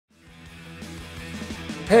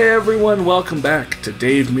Hey everyone, welcome back to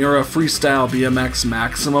Mirra Freestyle BMX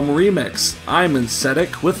Maximum Remix. I'm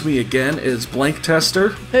Insetic, with me again is Blank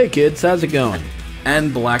Tester. Hey kids, how's it going?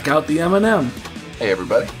 And Blackout the M&M. Hey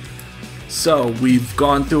everybody. So, we've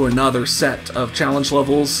gone through another set of challenge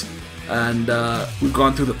levels, and we've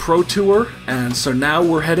gone through the Pro Tour, and so now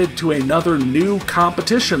we're headed to another new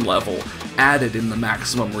competition level added in the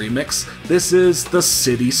Maximum Remix. This is the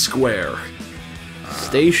City Square.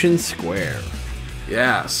 Station Square.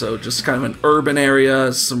 Yeah, so just kind of an urban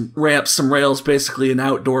area, some ramps, some rails, basically an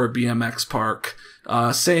outdoor BMX park.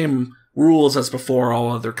 Same rules as before, all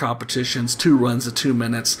other competitions, 2 runs of 2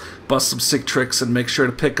 minutes, bust some sick tricks, and make sure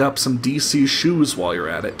to pick up some DC shoes while you're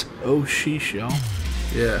at it. Oh, sheesh, yo.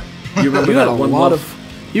 Yeah. You remember You got that a one lot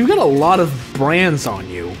you've got a lot of brands on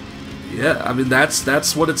you. Yeah, I mean,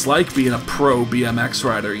 that's what it's like being a pro BMX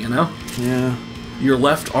rider, you know? Yeah. Your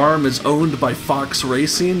left arm is owned by Fox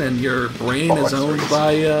Racing, and your brain is owned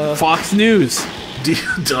by, Fox News.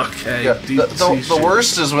 Okay. Yeah, the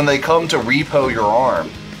worst is when they come to repo your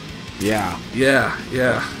arm. Yeah. Yeah.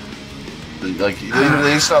 Like,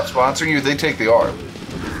 they stop sponsoring you, they take the arm.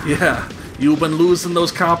 Yeah. You've been losing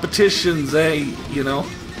those competitions, you know?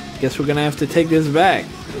 Guess we're gonna have to take this back.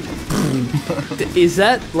 Is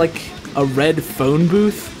that like a red phone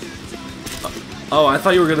booth? Oh, I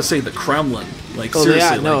thought you were gonna say the Kremlin. Like, Oh,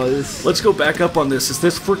 seriously, yeah, no, like, let's go back up on this. Is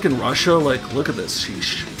this freaking Russia? Like, look at this,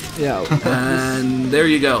 sheesh. Yeah. And there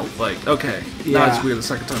you go. Like, okay. Now Yeah. it's weird the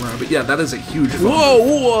second time around, but yeah, that is a huge phone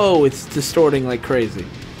Whoa! It's distorting like crazy.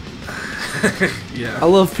 Yeah. I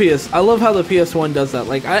love how the PS1 does that.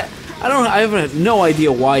 Like I have no idea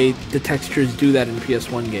why the textures do that in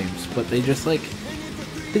PS1 games, but they just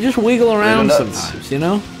wiggle around sometimes, you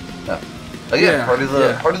know? Yeah.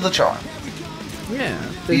 Part of the charm. Yeah.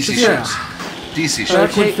 DC yeah. shoes. DC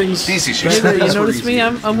Back shoes. when things, DC shoes. You notice me?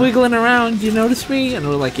 I'm wiggling around. You notice me? And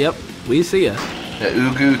we're like, yep, we see ya. Yeah,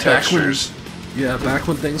 Ugu textures. Back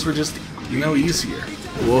when things were just, easier.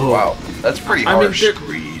 Whoa. Wow, that's pretty harsh.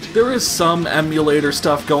 There is some emulator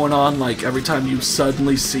stuff going on, like every time you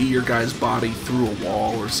suddenly see your guy's body through a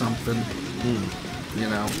wall or something. You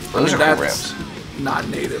know, Those are cool that's ramps. not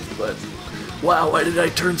native, but wow, why did I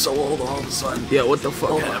turn so old all of a sudden? Yeah, what the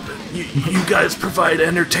fuck happened? You guys provide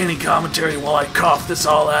entertaining commentary while I cough this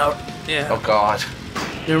all out. Yeah. Oh god.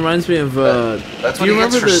 It reminds me of That's what he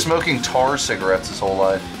gets for smoking tar cigarettes his whole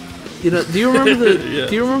life. You know, do you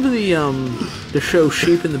remember the show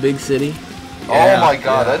Sheep in the Big City? Oh my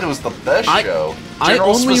god, that was the best show. I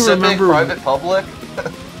General only specific, remember private public.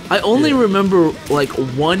 I only remember like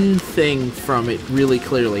one thing from it really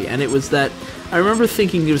clearly, and it was that I remember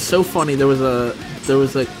thinking it was so funny. There was a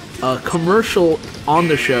commercial on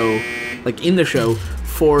the show, like in the show,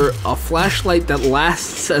 for a flashlight that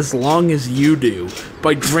lasts as long as you do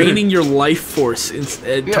by draining your life force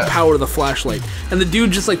to power the flashlight. And the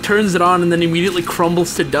dude just like turns it on and then immediately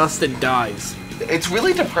crumbles to dust and dies. It's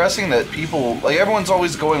really depressing that people, like, everyone's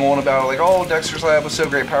always going on about it, like, oh, Dexter's Lab was so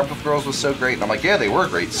great, Powerpuff Girls was so great, and I'm like, yeah, they were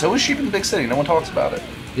great. So was Sheep in the Big City. No one talks about it.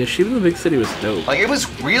 Yeah, Sheep in the Big City was dope. Like, it was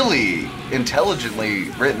really intelligently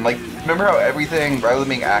written. Like, remember how everything, rather than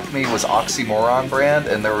being Acme, was Oxymoron brand,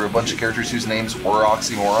 and there were a bunch of characters whose names were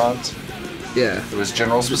oxymorons? Yeah. It was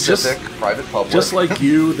general specific, private public. Just like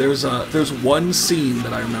you, there's one scene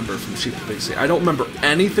that I remember from Sheep in the Big City. I don't remember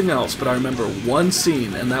anything else, but I remember one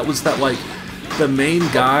scene, and that was that, like, the main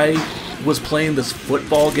guy was playing this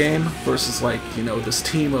football game versus, like, this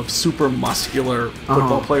team of super muscular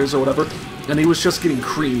football players or whatever, and he was just getting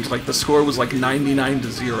creamed. Like, the score was like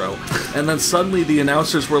 99-0, and then suddenly the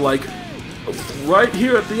announcers were like, right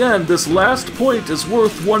here at the end, this last point is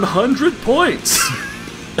worth 100 points.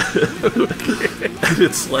 And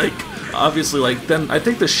it's like, obviously, like, then I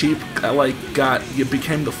think the sheep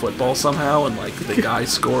became the football somehow, and like the guy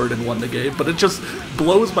scored and won the game. But it just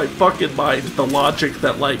blows my fucking mind, the logic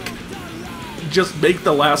that, like, just make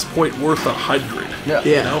the last point worth 100. Yeah.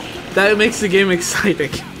 You know? That makes the game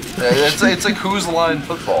exciting. It's like Who's Line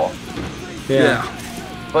football. Yeah.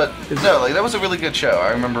 But no, like, that was a really good show.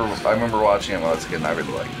 I remember watching it when I was a kid, and I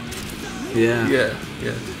really liked it. Yeah.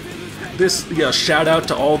 Shout out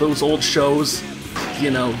to all those old shows,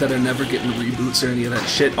 that are never getting reboots or any of that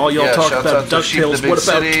shit. All y'all talk about DuckTales. What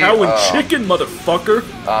about Cow and Chicken, motherfucker?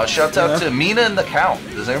 Shouts out to Mina and the Count.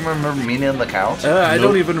 Does anyone remember Mina and the Count? I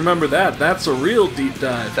don't even remember that. That's a real deep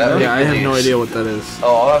dive. I have no idea what that is.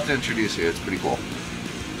 Oh, I'll have to introduce you. It's pretty cool.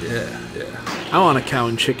 Yeah. I want a Cow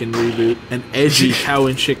and Chicken reboot. An edgy Cow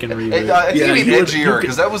and Chicken reboot. I think you mean edgier,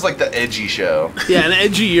 because that was like the edgy show. Yeah, an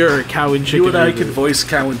edgier Cow and Chicken You and I reboot. could voice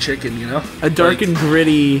Cow and Chicken, A dark and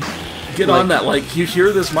gritty Get on that. Like, you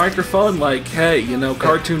hear this microphone, like, hey, you know,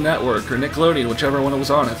 Cartoon Network or Nickelodeon, whichever one it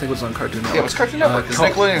was on. I think it was on Cartoon Network. Yeah, it was Cartoon Network, because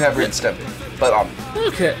Nickelodeon had Ren and Stimpy. But,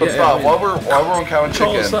 okay. But, Bob, while we're on Cow and Chicken...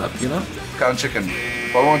 Call us up, you know? Cow and Chicken.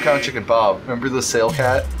 While we're on Cow and Chicken, Bob, remember the Sail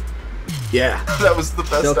Cat? Yeah. That was the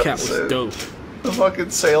best Sail Cat episode. was dope. The fucking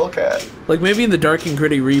Sail Cat. Like, maybe in the Dark and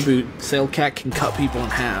Gritty reboot, Sail Cat can cut people in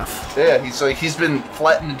half. Yeah, he's been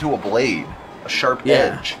flattened into a blade. A sharp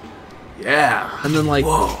edge. Yeah. And then, like,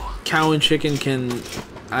 whoa. Cow and Chicken can...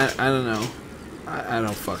 I don't know. I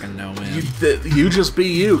don't fucking know, man. You just be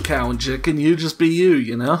you, Cow and Chicken. You just be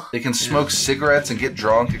you know? They can smoke cigarettes and get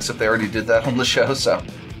drunk, except they already did that on the show, so...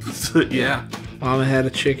 Yeah. Mama had a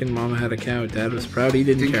chicken, Mama had a cow. Dad was proud he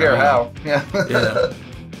didn't care how. Yeah. Yeah.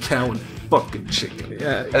 Cow and fucking chicken.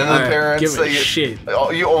 Yeah. And then the parents, give a shit.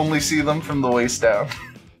 You only see them from the waist down.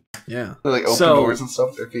 Yeah. They like open doors and stuff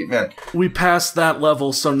with their feet. Man. We passed that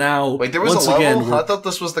level, so now... Wait, there was once a level? Again, I thought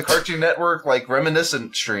this was the Cartoon Network, like,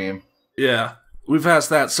 reminiscent stream. Yeah. We've passed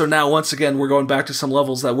that, so now once again we're going back to some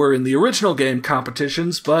levels that were in the original game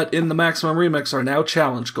competitions, but in the Maximum Remix are now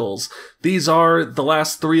challenge goals. These are the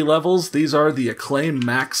last 3 levels. These are the Acclaim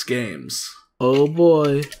Max games. Oh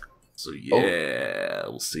boy. So yeah,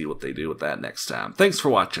 we'll see what they do with that next time. Thanks for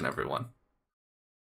watching, everyone.